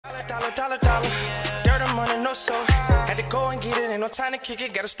dollar. Dirt and money, no soul. Had to go and get it, ain't no time to kick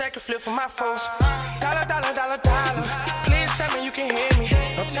it. Got a stack of flip for my foes. Dollar. Please tell me you can hear me.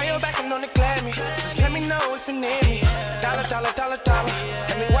 Don't turn your back and don't neglect me. Just let me know if you need me. Dollar.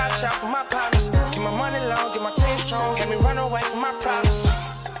 Let me watch out for my partners. Keep my money long, get my team strong. Let me run away from my problems.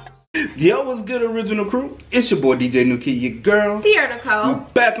 Yo, what's good, original crew? It's your boy DJ New Kid, your girl Sierra Nicole. We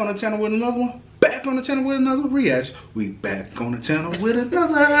back on the channel with another one. Back on the channel with another reaction. We back on the channel with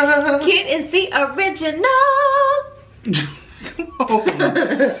another Kid and C original. Come on.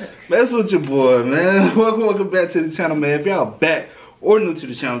 That's with your boy, man. Welcome back to the channel, man. If y'all back or new to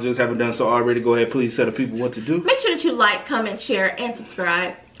the channel, just haven't done so already, go ahead, please tell the people what to do. Make sure that you like, comment, share, and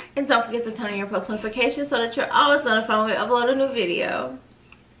subscribe. And don't forget to turn on your post notifications so that you're always notified when we upload a new video.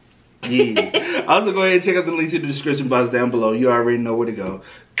 Yeah. Also, go ahead and check out the links in the description box down below. You already know where to go.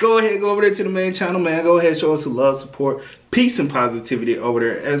 Go ahead, go over there to the main channel, man. Go ahead, show us some love, support, peace, and positivity over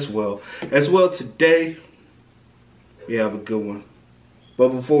there as well. Today, we have a good one. But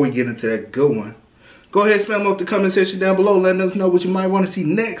before we get into that good one, go ahead, spam up the comment section down below, letting us know what you might want to see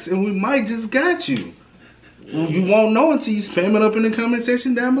next, and we might just got you. You won't know until you spam it up in the comment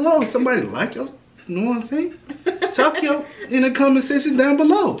section down below. Somebody like your, you know what I'm saying? Talk yo in the comment section down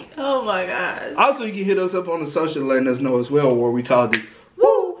below. Oh my gosh. Also, you can hit us up on the social, letting us know as well where we called it.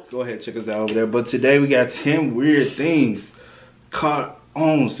 Woo! Go ahead, check us out over there. But today we got 10 weird things caught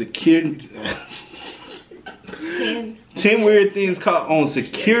on security. 10 weird things caught on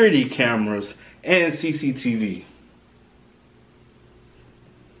security cameras and CCTV.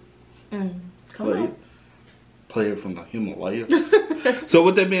 Play it from the Himalayas. So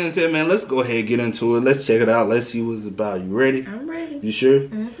with that being said, man, let's go ahead and get into it. Let's check it out. Let's see what it's about. You ready? I'm ready. You sure?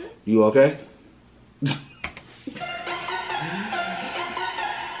 You okay?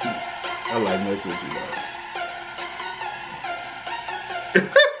 I like messing with you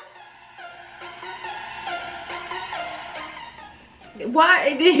guys. Why?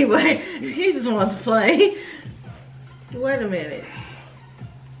 Anyway, he just wants to play. Wait a minute.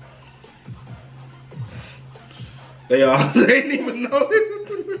 They didn't even know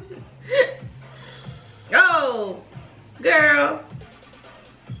it. Oh, girl.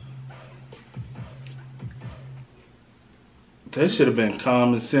 That should have been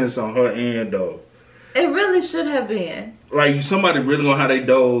common sense on her end, though. It really should have been. Like, somebody really gonna have their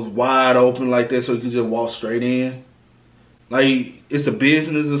doors wide open like that so you can just walk straight in? Like, it's the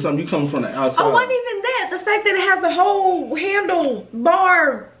business or something. You coming from the outside. Oh, it wasn't even that. The fact that it has a whole handle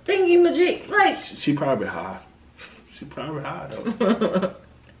bar thingy majig. Like, she probably high. She probably high, though.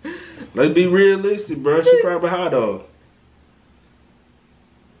 Let's be realistic, bro. She probably high, though.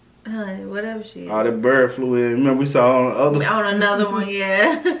 Honey, whatever she is. Oh, that bird flew in. Remember we saw on the other. On another one,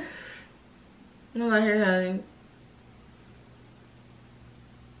 yeah. I'm not here, honey.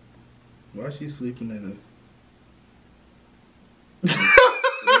 Why is she sleeping in it?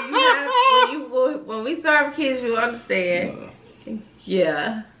 When we serve kids, you understand.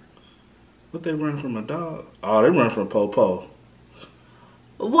 Yeah. What, they run from a dog? Oh, they run from Popo.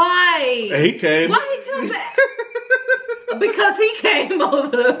 Why? And he came. Why he come back? Because he came over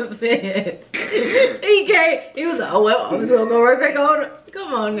the fence. He came. He was like, oh well, I'm just gonna go right back on.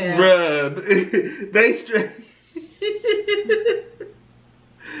 Come on now. Bruh, they straight.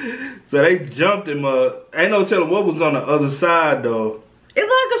 So they jumped him up. Ain't no telling what was on the other side though. It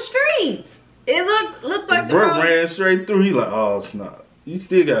looked like a street. It looked like the road. Ran straight through. He like, oh snap. You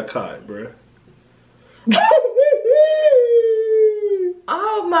still got caught, bruh.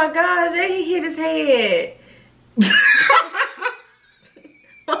 Oh my gosh, and he hit his head.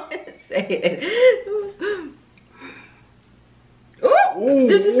 What say it? Ooh,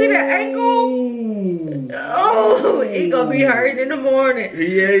 did you see that ankle? Oh, he gonna be hurting in the morning.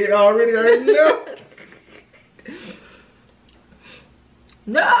 Yeah, he already hurt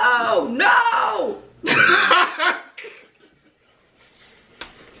now. No.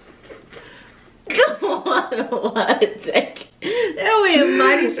 Come on, what? That went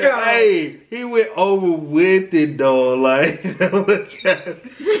mighty strong. Hey, he went over with it though. Like, he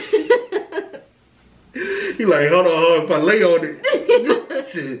like, hold on, if I lay on it.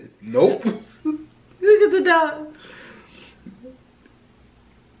 Nope. Look at the dog.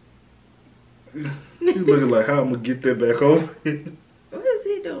 He's looking like, how I'm gonna get that back over? What is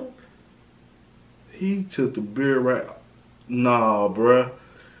he doing? He took the beer right. Nah, bruh.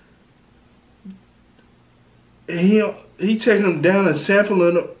 He taking him down and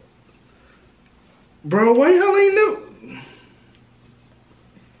sampling them. Bro, why y'all ain't know?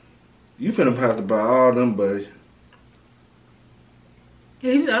 You finna have to buy all them, buddy.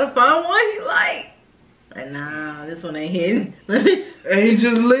 He's trying to find one he like. Like, nah, this one ain't hitting. Let me. And he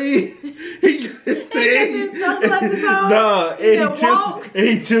just leave. He nah, and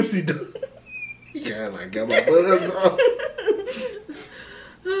he tipsy. Yeah, like got my buzz on.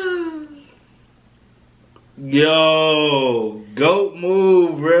 Yo, goat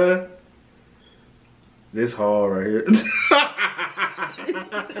move, bruh. This hard right here.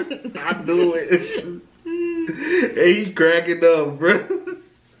 I knew it. And he cracking up, bruh.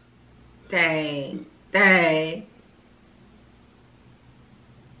 Dang. Dang.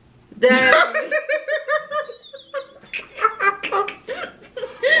 Dang.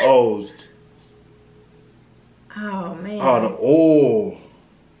 Oh. Oh, man. Oh, the oil.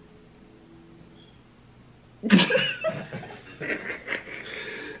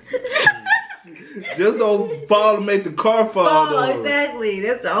 Just don't fall and make the car fall. Oh, exactly.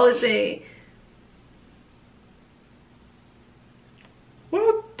 That's the only thing.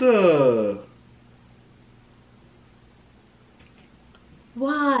 What the?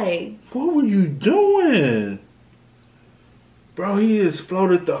 Why? What were you doing? Bro, he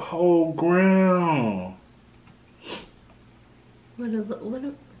exploded the whole ground. What?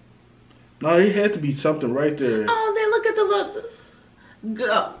 No, it had to be something right there. Oh, then look at the look.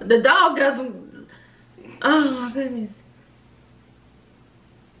 The dog got some. Oh my goodness.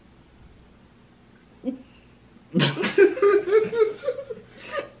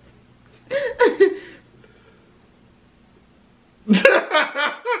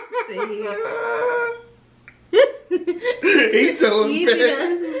 See. He's so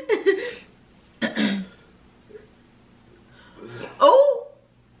bad. Oh.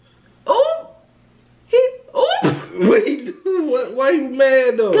 What he do? Why you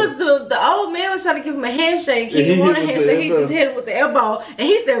mad though? Because the old man was trying to give him a handshake. He didn't want a handshake. He just hit him with the elbow. And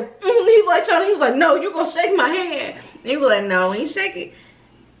he said, he was like, no, you gonna shake my hand. And he was like, no, he ain't shaking.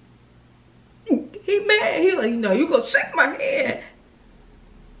 He mad. He like, no, you gonna shake my hand.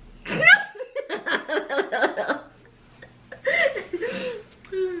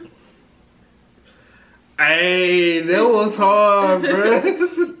 Hey, that was hard, bro.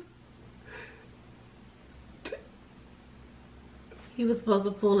 He was supposed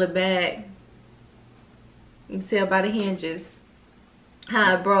to pull it back. You can tell by the hinges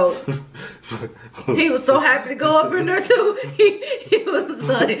how it broke. He was so happy to go up in there too. He was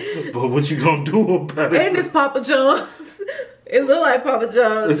like, but what you gonna do about it? And it's Papa John's. It looked like Papa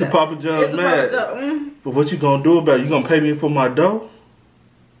John's. It's a Papa John's man. But what you gonna do about it? You gonna pay me for my dough?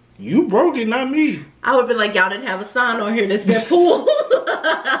 You broke it, not me. I would be like, y'all didn't have a sign on here that said pool.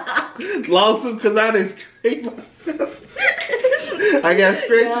 Lawsuit because I didn't scrape myself. I got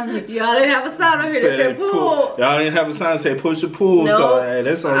scratches. Y'all didn't have a sign on here that said pool. Y'all didn't have a sign that said push the pool. Nope. So hey,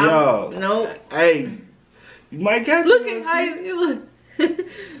 that's on y'all. Nope. Hey, you might catch look at how you look.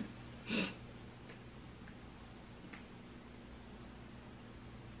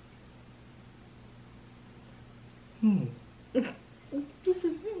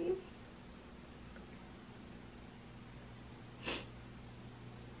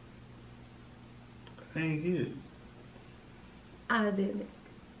 I ain't get it. I didn't.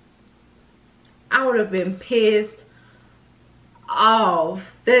 I would have been pissed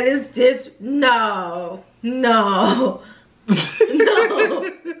off. That is just no. No.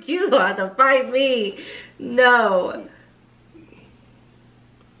 You got to fight me. No.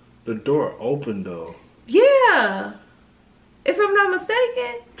 The door opened though. Yeah. If I'm not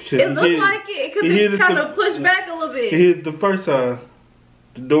mistaken. It looked like it because it kind of pushed back a little bit. He hit the first time.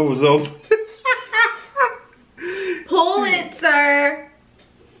 The door was open. Pull it, sir.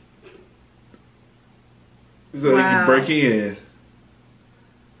 So he can break in.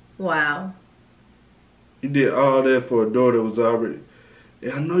 Wow. You did all that for a door that was already.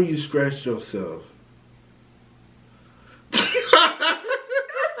 Yeah, I know you scratched yourself.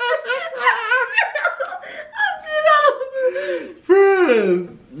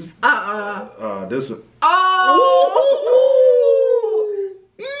 Friends. This one. Oh.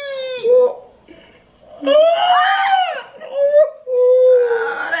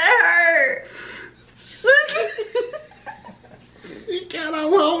 That hurt. He got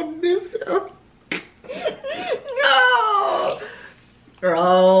on holding this up. No.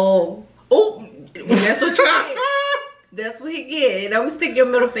 Oh. Oh. That's what you get. That's what he get. Don't stick your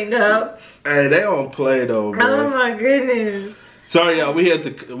middle finger up. Hey, they don't play though, bro. Oh my goodness. Sorry, y'all. We had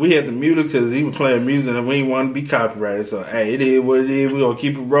to mute it because he was playing music and we didn't want to be copyrighted. So hey, it is what it is. We gonna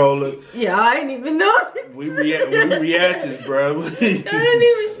keep it rolling. Yeah, I didn't even know. We reacted, bro. I didn't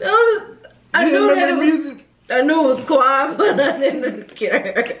even know. I knew that it was music. I knew it was quiet, but I didn't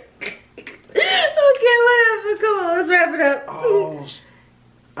care. Okay, whatever. Come on, let's wrap it up. Oh,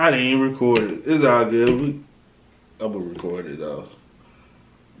 I didn't even record it. It's all good. I'm gonna record it though.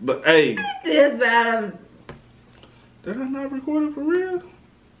 But hey, This bad. did I not record it for real?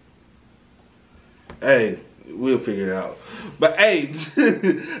 Hey, we'll figure it out. But hey,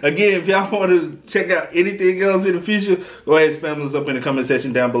 again, if y'all want to check out anything else in the future, go ahead and spam us up in the comment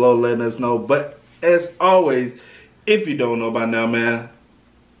section down below, letting us know. But as always, if you don't know by now, man,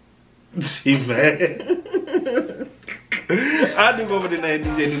 she mad. I do go over the name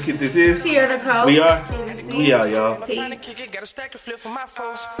DJ New Kid. This is Here the code. We are, y'all. I'm trying to kick it, got a stack of flip for my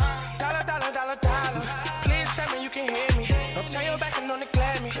folks. Dollar, dollar, dollar, dollar. Please tell me you can hear me. Don't turn your back and don't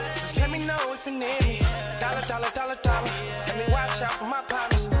neglect me. Just let me know if you need me. Dollar, dollar, dollar, dollar. Let me watch out for my partner.